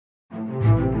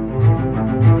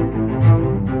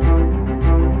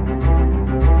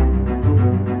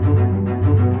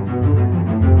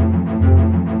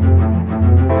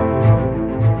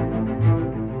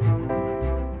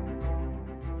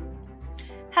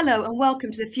Hello and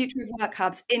welcome to the Future of Work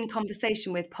Hub's In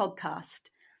Conversation With podcast.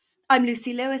 I'm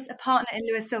Lucy Lewis, a partner in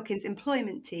Lewis Silkin's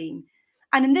employment team.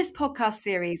 And in this podcast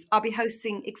series, I'll be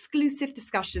hosting exclusive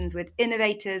discussions with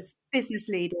innovators, business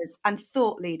leaders, and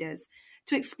thought leaders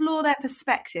to explore their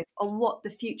perspective on what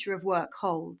the future of work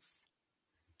holds.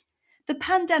 The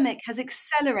pandemic has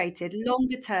accelerated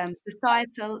longer-term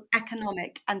societal,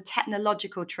 economic, and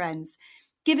technological trends,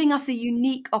 giving us a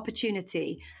unique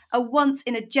opportunity, a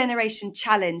once-in-a-generation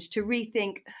challenge to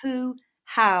rethink who,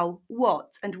 how,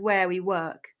 what, and where we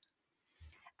work.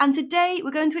 And today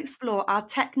we're going to explore our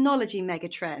technology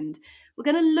megatrend.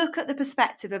 We're going to look at the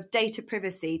perspective of data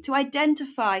privacy to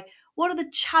identify what are the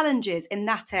challenges in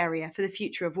that area for the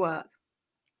future of work.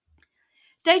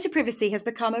 Data privacy has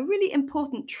become a really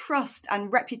important trust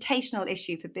and reputational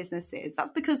issue for businesses.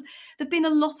 That's because there have been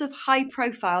a lot of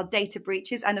high-profile data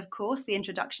breaches and, of course, the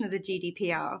introduction of the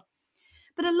GDPR.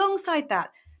 But alongside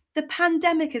that, the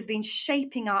pandemic has been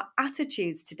shaping our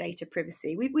attitudes to data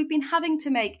privacy. We've been having to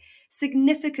make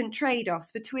significant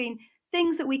trade-offs between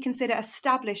things that we consider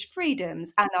established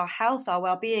freedoms and our health, our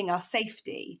well-being, our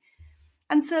safety.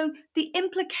 And so the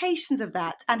implications of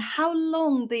that and how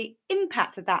long the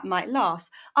impact of that might last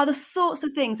are the sorts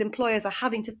of things employers are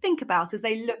having to think about as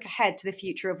they look ahead to the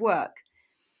future of work.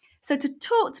 So to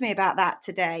talk to me about that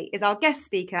today is our guest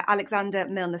speaker, Alexander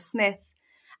Milner-Smith.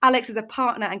 Alex is a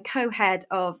partner and co-head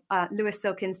of Lewis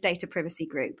Silkin's Data Privacy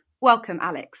Group. Welcome,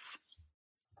 Alex.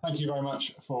 Thank you very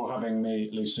much for having me,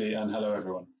 Lucy, and hello,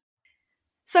 everyone.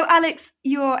 So, Alex,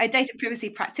 you're a data privacy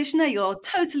practitioner. You're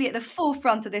totally at the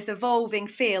forefront of this evolving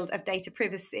field of data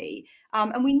privacy.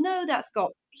 And we know that's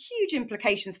got huge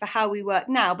implications for how we work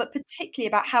now, but particularly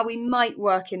about how we might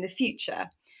work in the future.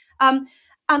 And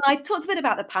I talked a bit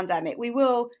about the pandemic. We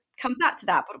will come back to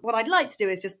that. But what I'd like to do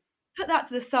is just put that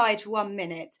to the side for 1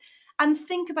 minute and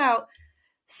think about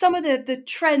some of the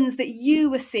trends that you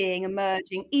were seeing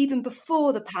emerging even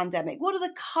before the pandemic. What are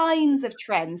the kinds of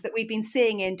trends that we've been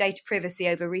seeing in data privacy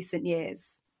over recent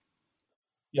years?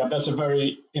 Yeah, that's a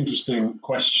very interesting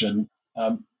question.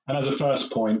 And as a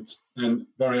first point, and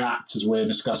very apt as we're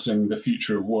discussing the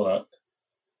future of work,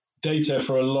 data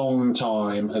for a long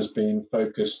time has been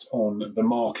focused on the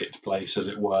marketplace, as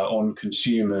it were, on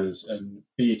consumers and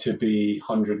B2B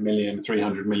 100 million,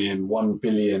 300 million, 1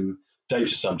 billion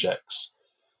data subjects.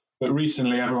 But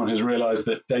recently, everyone has realized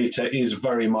that data is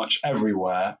very much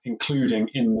everywhere, including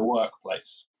in the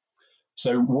workplace.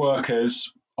 So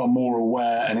workers are more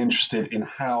aware and interested in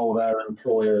how their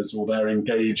employers or their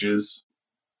engagers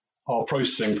are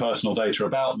processing personal data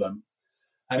about them.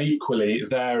 And equally,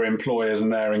 their employers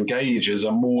and their engagers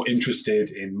are more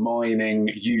interested in mining,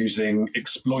 using,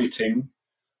 exploiting,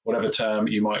 whatever term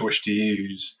you might wish to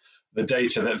use, the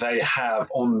data that they have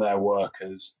on their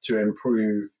workers to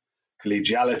improve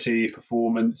collegiality,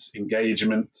 performance,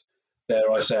 engagement,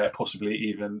 dare I say it, possibly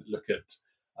even look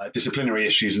at disciplinary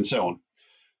issues and so on.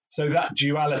 So that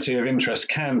duality of interest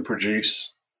can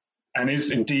produce, and is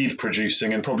indeed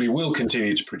producing, and probably will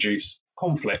continue to produce,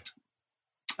 conflict,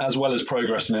 as well as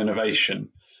progress and innovation.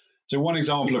 So one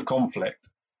example of conflict,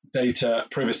 data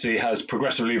privacy has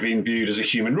progressively been viewed as a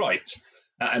human right,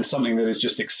 and something that is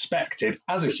just expected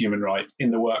as a human right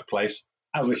in the workplace,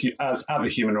 as other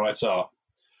human rights are.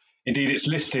 Indeed, it's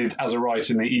listed as a right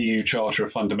in the EU Charter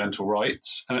of Fundamental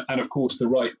Rights. And of course, the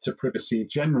right to privacy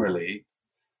generally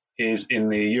is in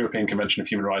the European Convention of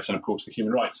Human Rights and, of course, the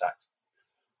Human Rights Act.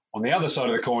 On the other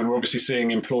side of the coin, we're obviously seeing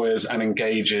employers and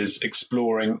engagers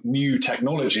exploring new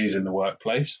technologies in the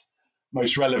workplace,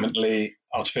 most relevantly,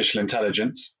 artificial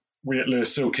intelligence. We at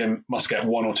Lewis Silkin must get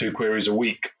 1 or 2 queries a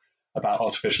week about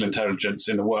artificial intelligence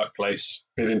in the workplace,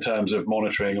 be it in terms of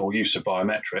monitoring or use of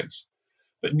biometrics.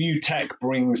 But new tech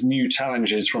brings new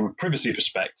challenges from a privacy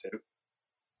perspective,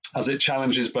 as it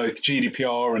challenges both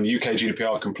GDPR and UK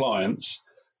GDPR compliance,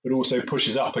 but also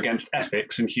pushes up against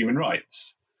ethics and human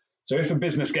rights. So if a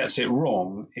business gets it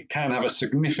wrong, it can have a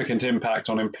significant impact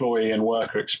on employee and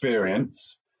worker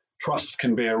experience. Trust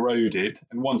can be eroded,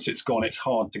 and once it's gone, it's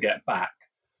hard to get back.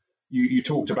 You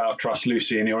talked about trust,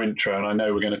 Lucy, in your intro, and I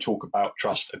know we're going to talk about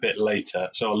trust a bit later,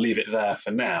 so I'll leave it there for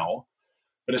now.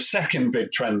 But a second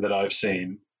big trend that I've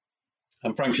seen,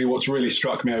 and frankly what's really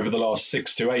struck me over the last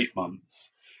 6 to 8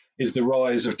 months, is the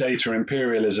rise of data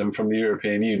imperialism from the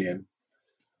European Union.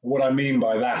 What I mean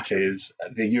by that is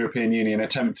the European Union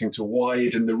attempting to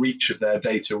widen the reach of their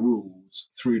data rules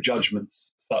through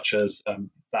judgments such as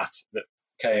that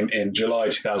came in July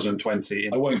 2020.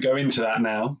 I won't go into that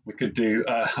now. We could do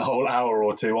a whole hour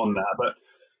or two on that, but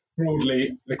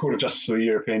broadly, the Court of Justice of the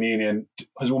European Union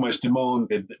has almost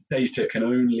demanded that data can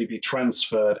only be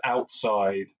transferred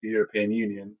outside the European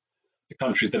Union to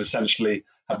countries that essentially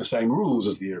have the same rules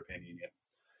as the European Union.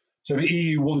 So the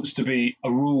EU wants to be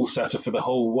a rule setter for the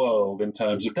whole world in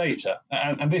terms of data.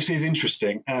 And this is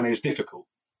interesting and is difficult.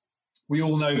 We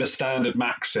all know the standard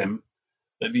maxim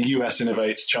that the US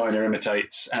innovates, China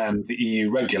imitates, and the EU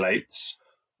regulates.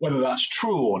 Whether that's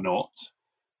true or not,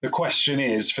 the question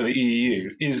is for the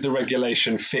EU, is the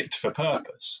regulation fit for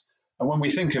purpose? And when we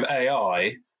think of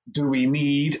AI, do we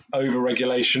need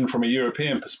over-regulation from a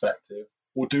European perspective,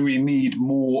 or do we need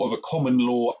more of a common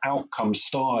law outcome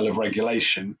style of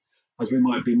regulation, as we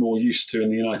might be more used to in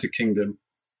the United Kingdom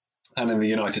and in the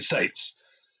United States?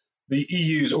 The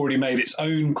EU's already made its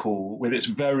own call with its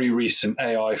very recent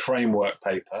AI framework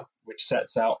paper, which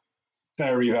sets out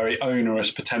very, very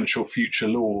onerous potential future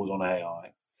laws on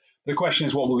AI. The question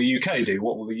is, what will the UK do?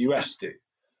 What will the US do?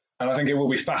 And I think it will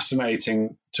be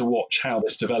fascinating to watch how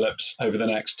this develops over the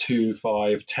next 2,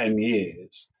 5, 10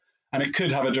 years. And it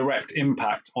could have a direct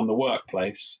impact on the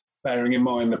workplace, bearing in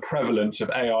mind the prevalence of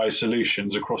AI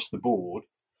solutions across the board.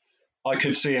 I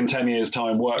could see in 10 years'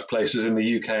 time workplaces in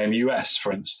the UK and US,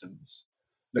 for instance,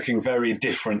 looking very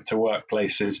different to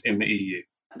workplaces in the EU.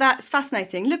 That's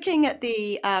fascinating. Looking at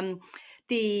the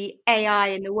AI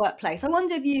in the workplace, I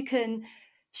wonder if you can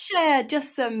share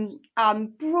just some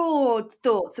broad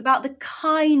thoughts about the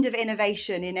kind of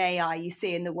innovation in AI you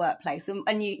see in the workplace.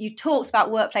 And you talked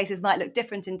about workplaces might look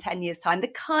different in 10 years' time, the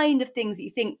kind of things that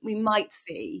you think we might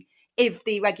see if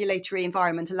the regulatory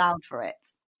environment allowed for it.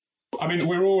 I mean,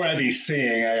 we're already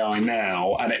seeing AI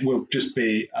now, and it will just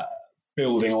be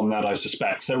building on that, I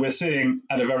suspect. So we're seeing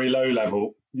at a very low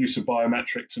level use of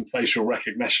biometrics and facial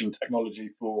recognition technology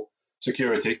for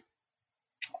security.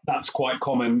 That's quite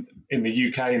common in the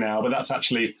UK now, but that's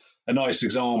actually a nice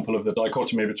example of the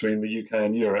dichotomy between the UK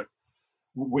and Europe.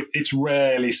 It's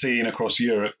rarely seen across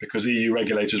Europe because EU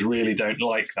regulators really don't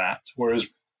like that, whereas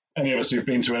any of us who've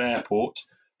been to an airport,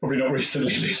 probably not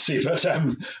recently, Lucy, but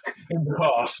in the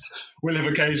past, will have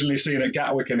occasionally seen at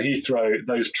Gatwick and Heathrow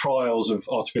those trials of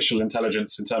artificial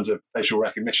intelligence in terms of facial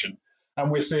recognition. And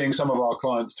we're seeing some of our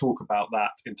clients talk about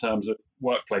that in terms of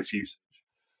workplace usage.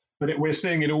 But we're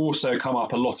seeing it also come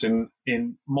up a lot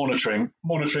in monitoring.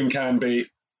 Monitoring can be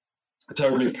a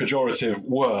terribly pejorative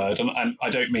word, and I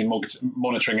don't mean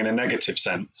monitoring in a negative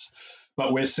sense,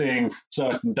 but we're seeing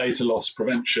certain data loss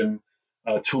prevention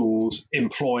tools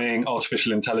employing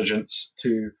artificial intelligence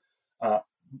to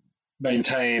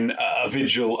maintain a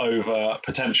vigil over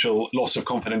potential loss of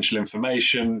confidential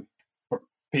information,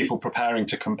 people preparing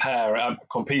to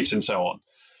compete, and so on.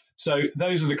 So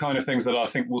those are the kind of things that I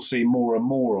think we'll see more and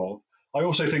more of. I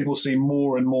also think we'll see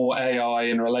more and more AI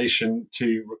in relation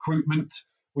to recruitment.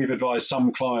 We've advised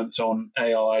some clients on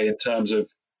AI in terms of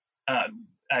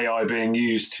AI being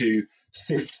used to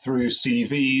sift through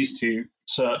CVs, to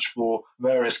search for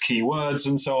various keywords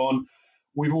and so on.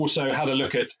 We've also had a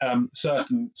look at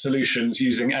certain solutions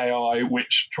using AI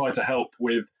which try to help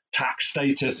with tax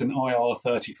status and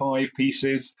IR35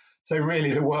 pieces. So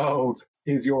really the world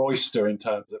is your oyster in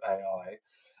terms of AI.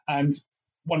 And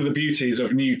one of the beauties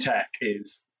of new tech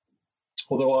is,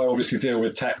 although I obviously deal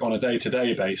with tech on a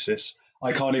day-to-day basis,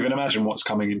 I can't even imagine what's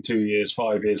coming in 2 years,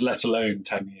 5 years, let alone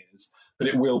 10 years. But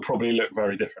it will probably look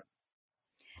very different.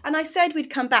 And I said we'd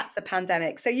come back to the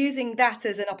pandemic. So using that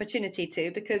as an opportunity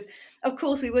to, because of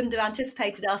course we wouldn't have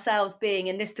anticipated ourselves being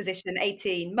in this position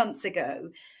 18 months ago.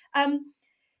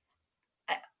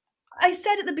 I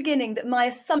said at the beginning that my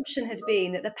assumption had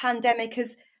been that the pandemic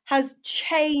has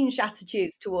changed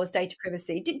attitudes towards data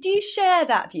privacy. Do you share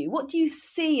that view? What do you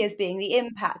see as being the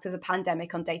impact of the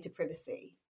pandemic on data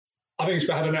privacy? I think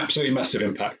it's had an absolutely massive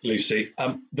impact, Lucy.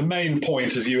 The main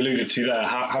point, as you alluded to there,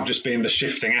 have just been the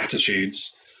shifting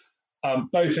attitudes,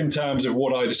 both in terms of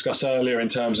what I discussed earlier in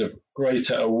terms of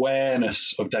greater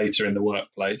awareness of data in the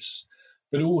workplace,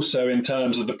 but also in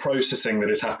terms of the processing that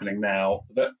is happening now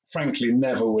that frankly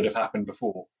never would have happened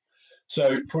before.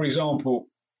 So, for example,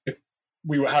 if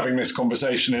we were having this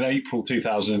conversation in April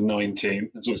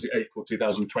 2019, it's obviously April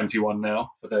 2021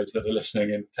 now, for those that are listening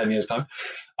in 10 years' time.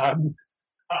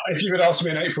 If you had asked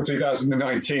me in April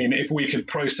 2019 if we could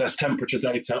process temperature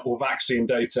data or vaccine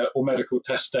data or medical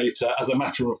test data as a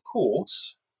matter of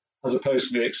course, as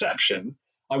opposed to the exception,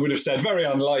 I would have said very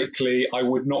unlikely, I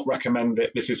would not recommend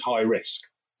it, this is high risk.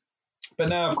 But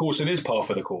now, of course, it is par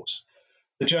for the course.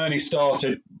 The journey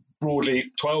started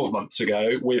broadly 12 months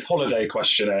ago with holiday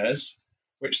questionnaires,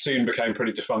 which soon became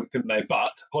pretty defunct, didn't they?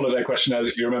 But holiday questionnaires,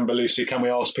 if you remember, Lucy, can we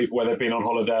ask people where they've been on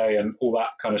holiday and all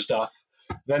that kind of stuff?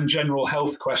 Then general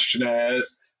health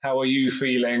questionnaires, how are you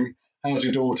feeling? How's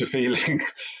your daughter feeling?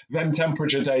 Then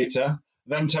temperature data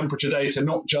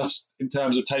not just in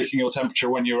terms of taking your temperature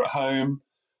when you're at home,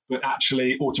 but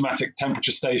actually automatic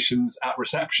temperature stations at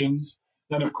receptions.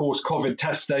 Then, of course, COVID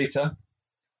test data,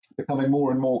 becoming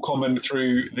more and more common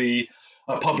through the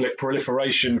public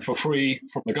proliferation for free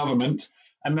from the government.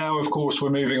 And now, of course, we're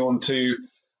moving on to,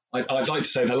 I'd like to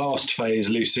say the last phase,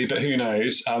 Lucy, but who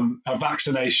knows, a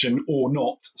vaccination or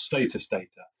not status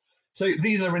data. So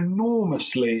these are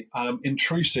enormously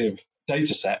intrusive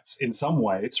data sets in some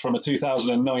ways from a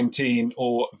 2019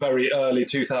 or very early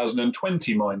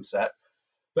 2020 mindset.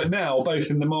 But now, both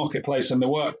in the marketplace and the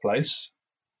workplace,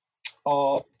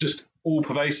 are just all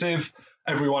pervasive.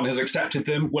 Everyone has accepted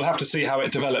them. We'll have to see how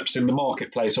it develops in the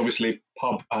marketplace, obviously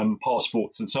pub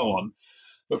passports and so on.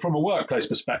 But from a workplace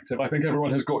perspective, I think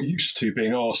everyone has got used to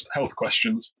being asked health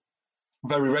questions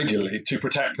very regularly to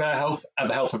protect their health and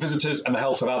the health of visitors and the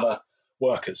health of other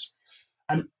workers.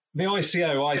 And the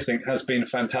ICO, I think, has been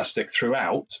fantastic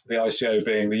throughout, the ICO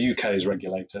being the UK's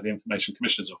regulator, the Information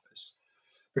Commissioner's Office,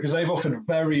 because they've offered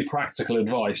very practical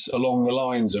advice along the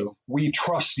lines of, we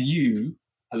trust you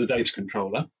as a data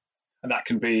controller, and that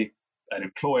can be an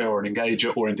employer or an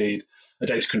engager, or indeed a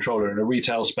data controller in a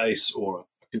retail space or a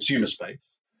consumer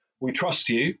space. We trust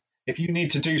you. If you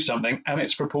need to do something and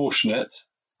it's proportionate,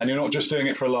 and you're not just doing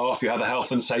it for a laugh, you have a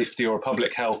health and safety or a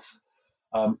public health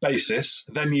basis,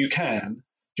 then you can.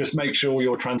 Just make sure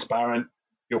you're transparent,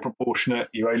 you're proportionate,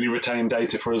 you only retain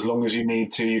data for as long as you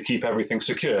need to, you keep everything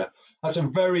secure. That's a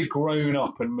very grown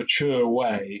up and mature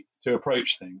way to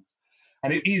approach things.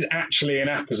 And it is actually an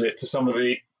opposite to some of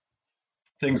the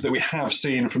things that we have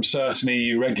seen from certain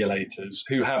EU regulators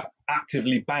who have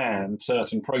actively banned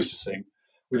certain processing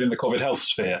within the COVID health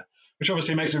sphere, which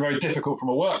obviously makes it very difficult from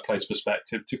a workplace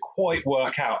perspective to quite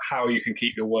work out how you can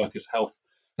keep your workers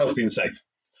healthy and safe.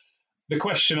 The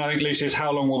question, I think, Lucy, is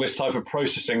how long will this type of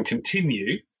processing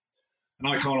continue? And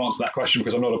I can't answer that question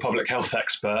because I'm not a public health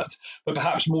expert, but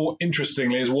perhaps more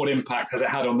interestingly is what impact has it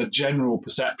had on the general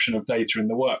perception of data in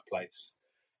the workplace?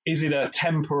 Is it a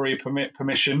temporary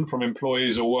permission from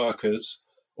employees or workers,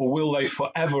 or will they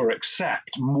forever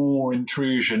accept more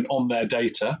intrusion on their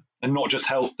data, and not just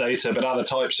health data, but other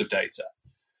types of data?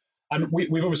 And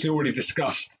we've obviously already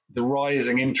discussed the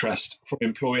rising interest from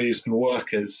employees and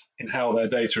workers in how their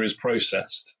data is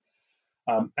processed,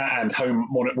 and home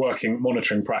working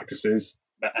monitoring practices,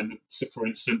 and for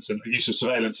instance, and the use of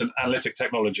surveillance and analytic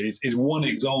technologies is one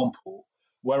example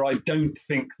where I don't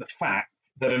think the fact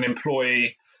that an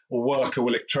employee or worker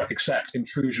will accept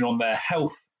intrusion on their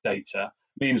health data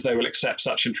means they will accept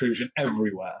such intrusion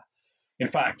everywhere. In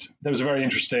fact, there was a very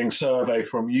interesting survey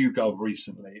from YouGov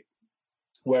recently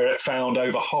where it found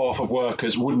over half of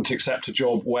workers wouldn't accept a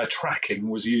job where tracking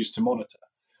was used to monitor.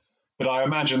 But I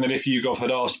imagine that if YouGov had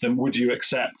asked them, would you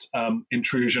accept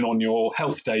intrusion on your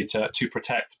health data to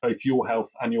protect both your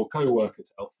health and your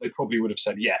co-workers' health, they probably would have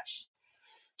said yes.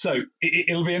 So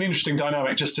it'll be an interesting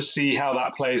dynamic just to see how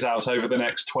that plays out over the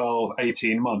next 12,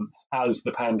 18 months as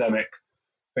the pandemic,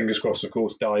 fingers crossed, of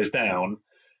course, dies down.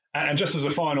 And just as a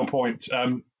final point,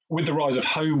 with the rise of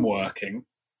home working,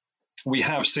 we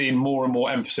have seen more and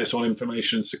more emphasis on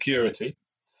information security.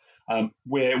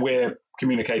 We're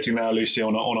communicating now, Lucy,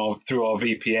 through our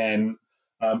VPN.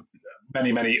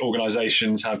 Many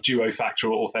organisations have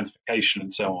duo-factor authentication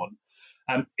and so on.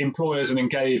 And employers and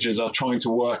engagers are trying to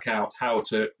work out how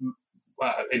to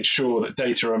ensure that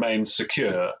data remains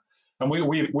secure. And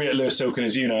we at Lewis Silkin,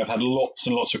 as you know, have had lots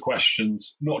and lots of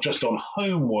questions, not just on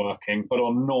home working, but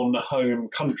on non-home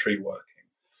country working.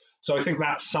 So I think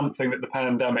that's something that the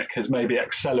pandemic has maybe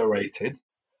accelerated.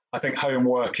 I think home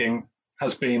working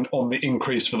has been on the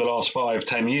increase for the last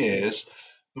 5-10 years,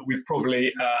 but we've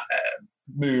probably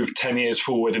moved 10 years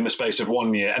forward in the space of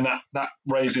 1 year. And that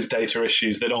raises data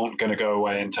issues that aren't going to go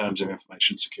away in terms of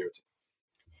information security.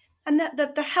 And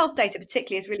the health data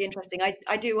particularly is really interesting.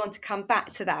 I do want to come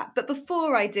back to that. But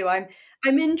before I do, I'm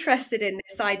interested in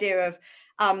this idea of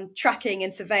tracking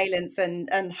and surveillance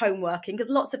and home working, because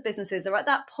lots of businesses are at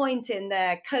that point in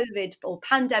their COVID or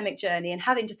pandemic journey and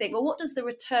having to think, well, what does the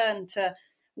return to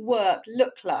work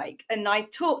look like? And I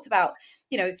talked about,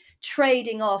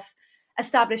 trading off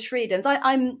established freedoms.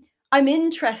 I'm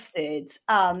interested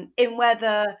in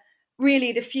whether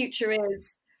really the future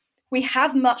is we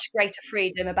have much greater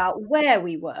freedom about where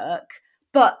we work,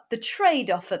 but the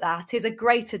trade-off for that is a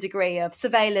greater degree of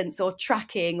surveillance or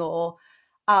tracking or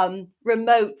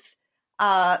remote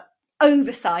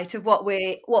oversight of what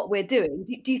we're doing.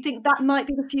 Do you think that might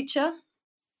be the future?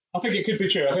 I think it could be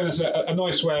true. I think that's a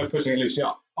nice way of putting it, Lucy.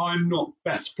 I'm not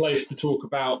best placed to talk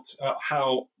about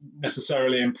how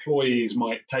necessarily employees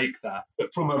might take that.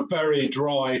 But from a very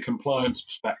dry compliance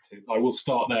perspective, I will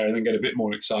start there and then get a bit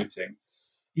more exciting.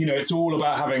 it's all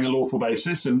about having a lawful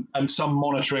basis, and some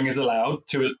monitoring is allowed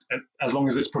to as long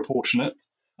as it's proportionate.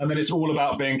 And then it's all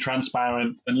about being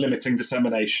transparent and limiting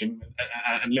dissemination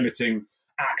and limiting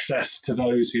access to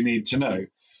those who need to know.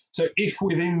 So if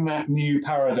within that new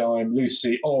paradigm,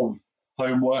 Lucy, of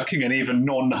home working and even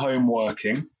non-home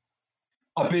working,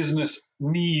 a business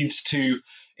needs to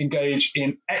engage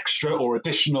in extra or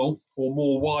additional or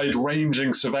more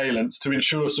wide-ranging surveillance to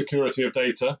ensure security of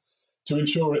data, to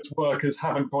ensure its workers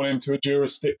haven't gone into a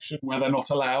jurisdiction where they're not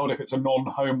allowed, if it's a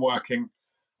non-home working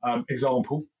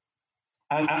example.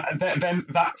 And then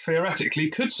that theoretically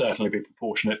could certainly be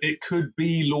proportionate. It could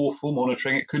be lawful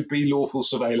monitoring, it could be lawful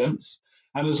surveillance.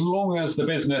 And as long as the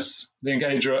business, the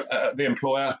engager, the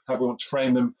employer, however we want to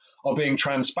frame them, are being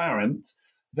transparent,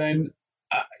 then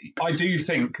I do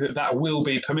think that will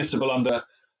be permissible under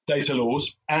data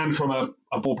laws and from a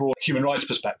more broad human rights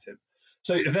perspective.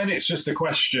 So then it's just a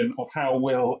question of how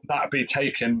will that be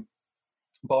taken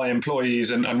by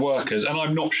employees and workers. And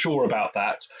I'm not sure about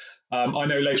that. I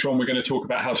know later on we're going to talk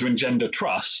about how to engender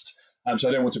trust, so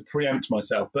I don't want to preempt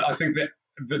myself. But I think that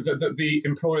the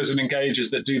employers and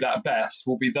engagers that do that best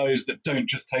will be those that don't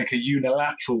just take a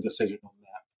unilateral decision on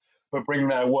that, but bring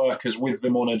their workers with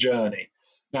them on a journey.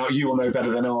 Now, you will know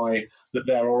better than I that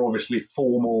there are obviously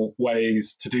formal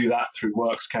ways to do that through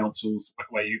works councils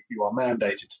where you are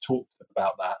mandated to talk to them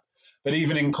about that. But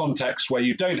even in contexts where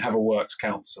you don't have a works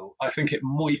council, I think it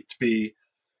might be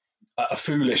a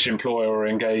foolish employer or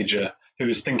engager who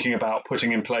is thinking about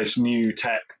putting in place new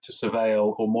tech to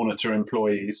surveil or monitor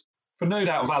employees for no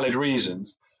doubt valid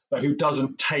reasons, but who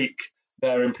doesn't take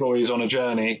their employees on a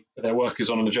journey, their workers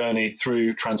on a journey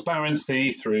through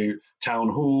transparency, through town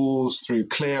halls, through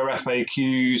clear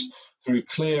FAQs, through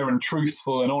clear and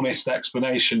truthful and honest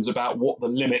explanations about what the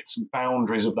limits and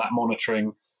boundaries of that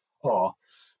monitoring are.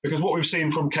 Because what we've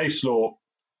seen from case law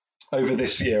over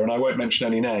this year, and I won't mention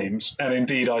any names, and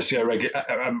indeed ICO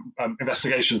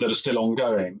investigations that are still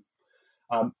ongoing,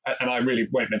 and I really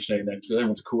won't mention any names because I don't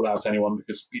want to call out anyone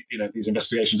because these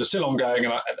investigations are still ongoing,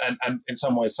 and in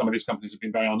some ways some of these companies have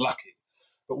been very unlucky.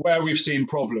 But where we've seen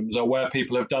problems are where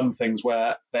people have done things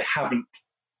where they haven't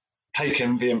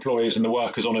taken the employees and the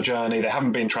workers on a journey, they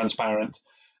haven't been transparent,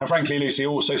 and frankly, Lucy,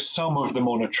 also some of the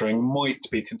monitoring might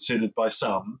be considered by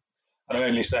some. And I'm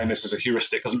only saying this as a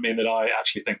heuristic, doesn't mean that I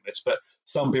actually think this, but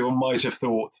some people might have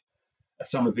thought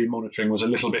some of the monitoring was a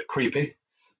little bit creepy.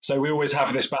 So we always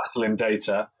have this battle in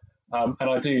data, and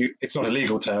it's not a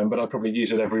legal term, but I probably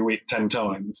use it every week 10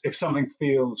 times. If something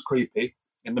feels creepy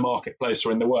in the marketplace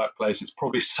or in the workplace, it's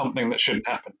probably something that shouldn't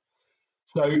happen.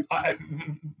 So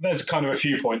there's kind of a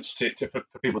few points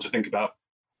for people to think about.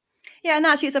 Yeah, and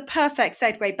actually it's a perfect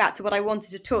segue back to what I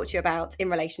wanted to talk to you about in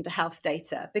relation to health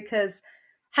data, because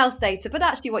health data, but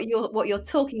actually what you're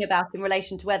talking about in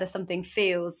relation to whether something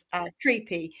feels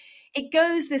creepy, it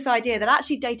goes this idea that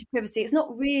actually data privacy is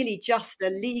not really just a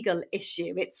legal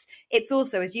issue. It's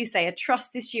also, as you say, a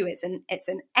trust issue. It's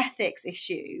an ethics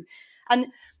issue. And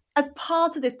as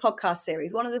part of this podcast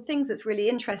series, one of the things that's really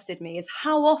interested me is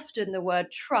how often the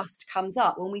word trust comes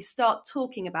up when we start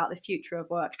talking about the future of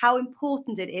work, how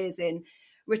important it is in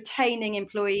retaining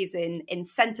employees, in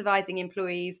incentivizing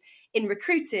employees, in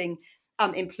recruiting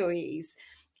employees.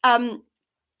 And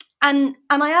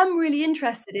I am really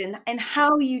interested in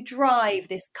how you drive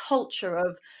this culture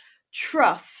of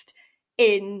trust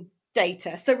in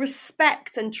data. So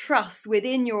respect and trust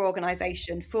within your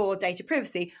organization for data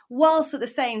privacy, whilst at the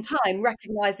same time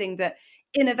recognizing that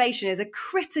innovation is a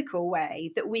critical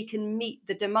way that we can meet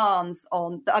the demands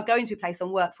that are going to be placed on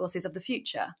workforces of the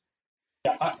future.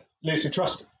 Yeah, Lucy,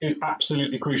 trust is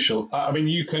absolutely crucial. I mean,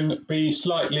 you can be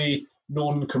slightly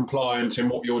non-compliant in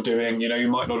what you're doing. You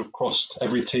might not have crossed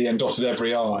every T and dotted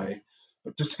every I.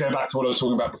 But just to go back to what I was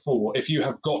talking about before, if you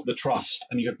have got the trust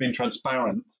and you have been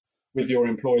transparent with your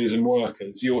employees and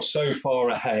workers, you're so far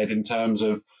ahead in terms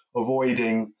of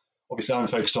avoiding, obviously I'm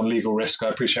focused on legal risk. I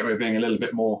appreciate we're being a little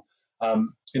bit more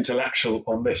intellectual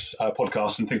on this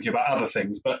podcast and thinking about other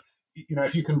things. But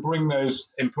if you can bring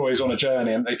those employees on a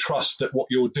journey and they trust that what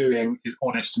you're doing is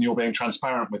honest and you're being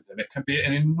transparent with them, it can be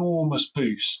an enormous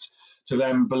boost to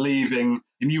them believing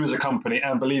in you as a company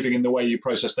and believing in the way you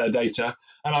process their data.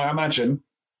 And I imagine,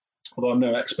 although I'm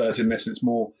no expert in this, it's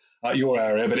more your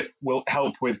area, but it will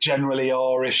help with generally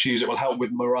our issues. It will help with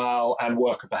morale and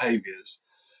worker behaviours.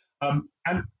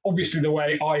 And obviously the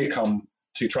way I come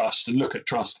to trust and look at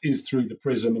trust is through the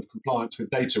prism of compliance with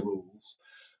data rules.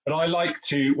 But I like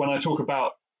to, when I talk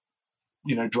about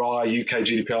dry UK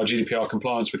GDPR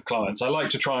compliance with clients, I like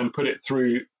to try and put it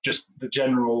through just the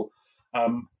general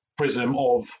prism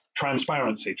of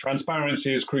transparency.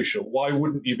 Transparency is crucial. Why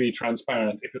wouldn't you be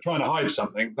transparent? If you're trying to hide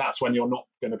something, that's when you're not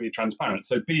going to be transparent.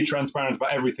 So be transparent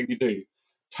about everything you do.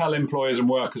 Tell employers and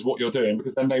workers what you're doing,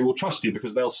 because then they will trust you,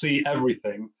 because they'll see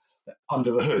everything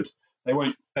under the hood.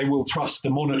 They will trust the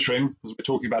monitoring, as we're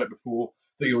talking about it before,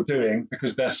 that you're doing,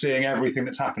 because they're seeing everything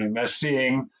that's happening. They're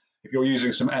seeing, if you're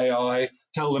using some AI,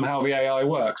 tell them how the AI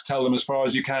works. Tell them as far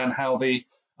as you can how the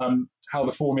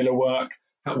formula work,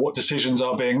 what decisions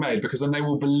are being made, because then they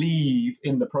will believe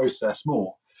in the process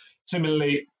more.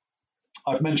 Similarly,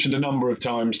 I've mentioned a number of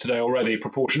times today already,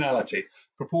 proportionality.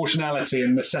 Proportionality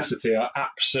and necessity are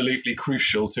absolutely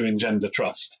crucial to engender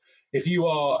trust. If you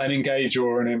are an engager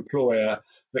or an employer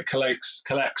that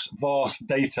collects vast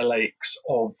data lakes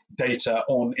of data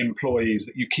on employees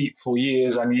that you keep for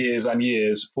years and years and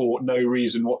years for no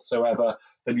reason whatsoever,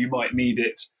 then you might need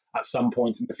it at some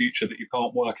point in the future that you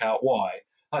can't work out why.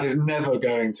 That is never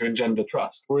going to engender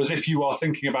trust. Whereas if you are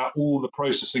thinking about all the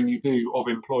processing you do of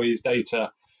employees'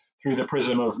 data through the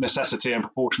prism of necessity and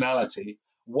proportionality,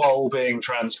 while being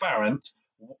transparent,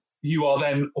 you are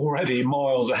then already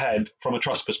miles ahead from a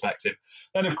trust perspective.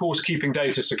 Then, of course, keeping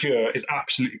data secure is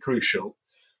absolutely crucial.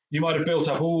 You might have built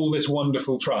up all this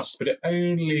wonderful trust, but it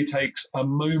only takes a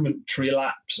momentary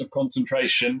lapse of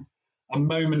concentration, a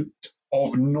moment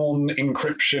of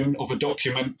non-encryption of a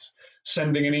document,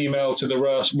 sending an email to the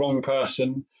wrong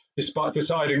person, despite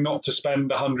deciding not to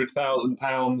spend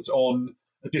 £100,000 on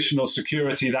additional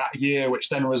security that year, which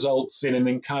then results in an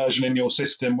incursion in your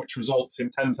system, which results in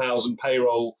 10,000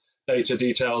 payroll data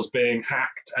details being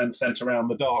hacked and sent around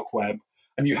the dark web,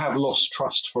 and you have lost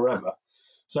trust forever.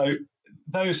 So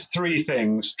those three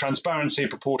things, transparency,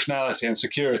 proportionality, and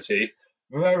security,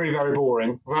 very, very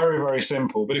boring, very, very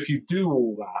simple. But if you do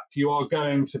all that, you are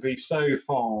going to be so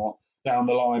far down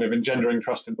the line of engendering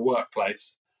trust in the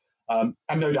workplace. And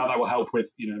no doubt that will help with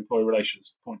employee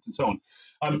relations points and so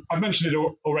on. I've mentioned it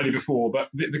already before, but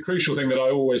the crucial thing that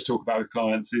I always talk about with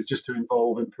clients is just to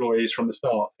involve employees from the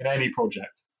start in any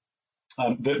project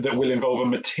that will involve a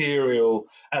material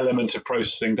element of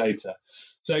processing data.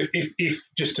 So if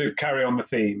just to carry on the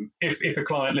theme, if a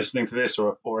client listening to this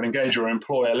or an engager or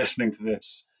employer listening to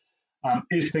this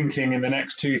is thinking in the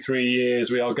next 2-3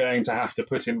 years we are going to have to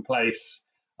put in place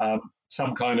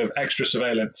some kind of extra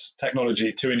surveillance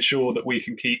technology to ensure that we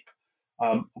can keep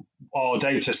our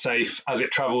data safe as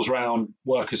it travels around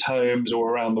workers' homes or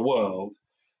around the world,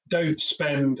 don't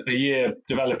spend a year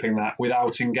developing that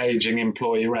without engaging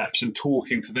employee reps and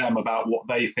talking to them about what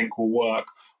they think will work,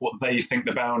 what they think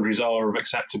the boundaries are of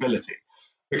acceptability.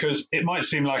 Because it might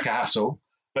seem like a hassle,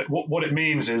 but what it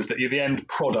means is that the end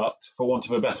product, for want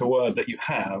of a better word, that you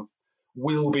have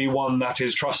will be one that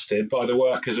is trusted by the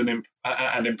workers and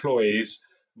employees,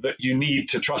 that you need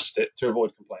to trust it to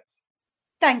avoid complaints.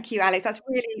 Thank you, Alex. That's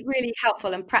really, really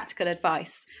helpful and practical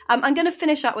advice. I'm going to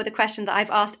finish up with a question that I've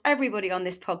asked everybody on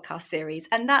this podcast series,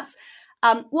 and that's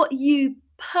what you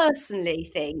personally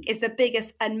think is the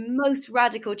biggest and most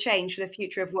radical change for the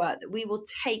future of work that we will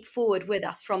take forward with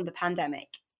us from the pandemic?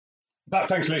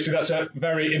 Thanks, Lucy. That's a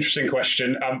very interesting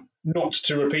question. Not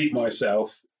to repeat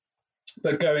myself,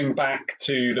 but going back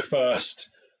to the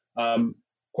first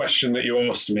question that you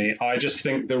asked me, I just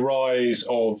think the rise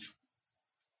of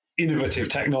innovative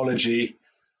technology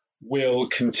will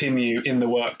continue in the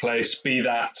workplace, be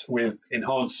that with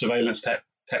enhanced surveillance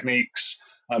techniques.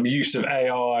 Use of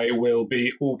AI will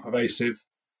be all pervasive.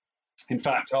 In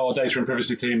fact, our data and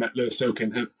privacy team at Lewis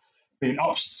Silkin have been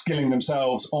upskilling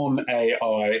themselves on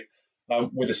AI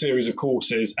with a series of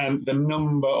courses, and the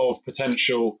number of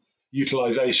potential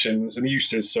utilizations and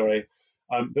uses,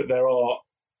 that there are,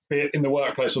 be it in the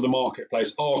workplace or the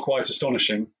marketplace, are quite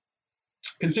astonishing,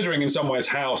 considering in some ways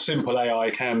how simple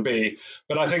AI can be.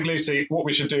 But I think, Lucy, what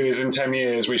we should do is in 10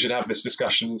 years, we should have this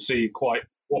discussion and see quite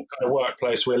what kind of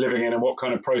workplace we're living in and what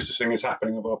kind of processing is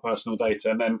happening of our personal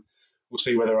data. And then we'll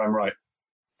see whether I'm right.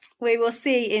 We will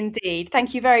see indeed.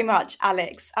 Thank you very much,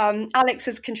 Alex. Alex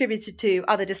has contributed to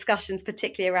other discussions,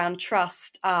 particularly around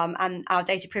trust, and our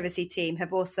data privacy team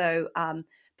have also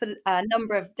put a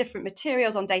number of different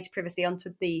materials on data privacy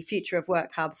onto the Future of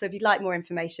Work Hub. So if you'd like more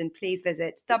information, please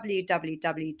visit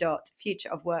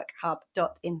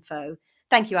www.futureofworkhub.info.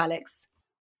 Thank you, Alex.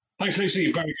 Thanks,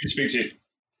 Lucy. Very good to speak to you.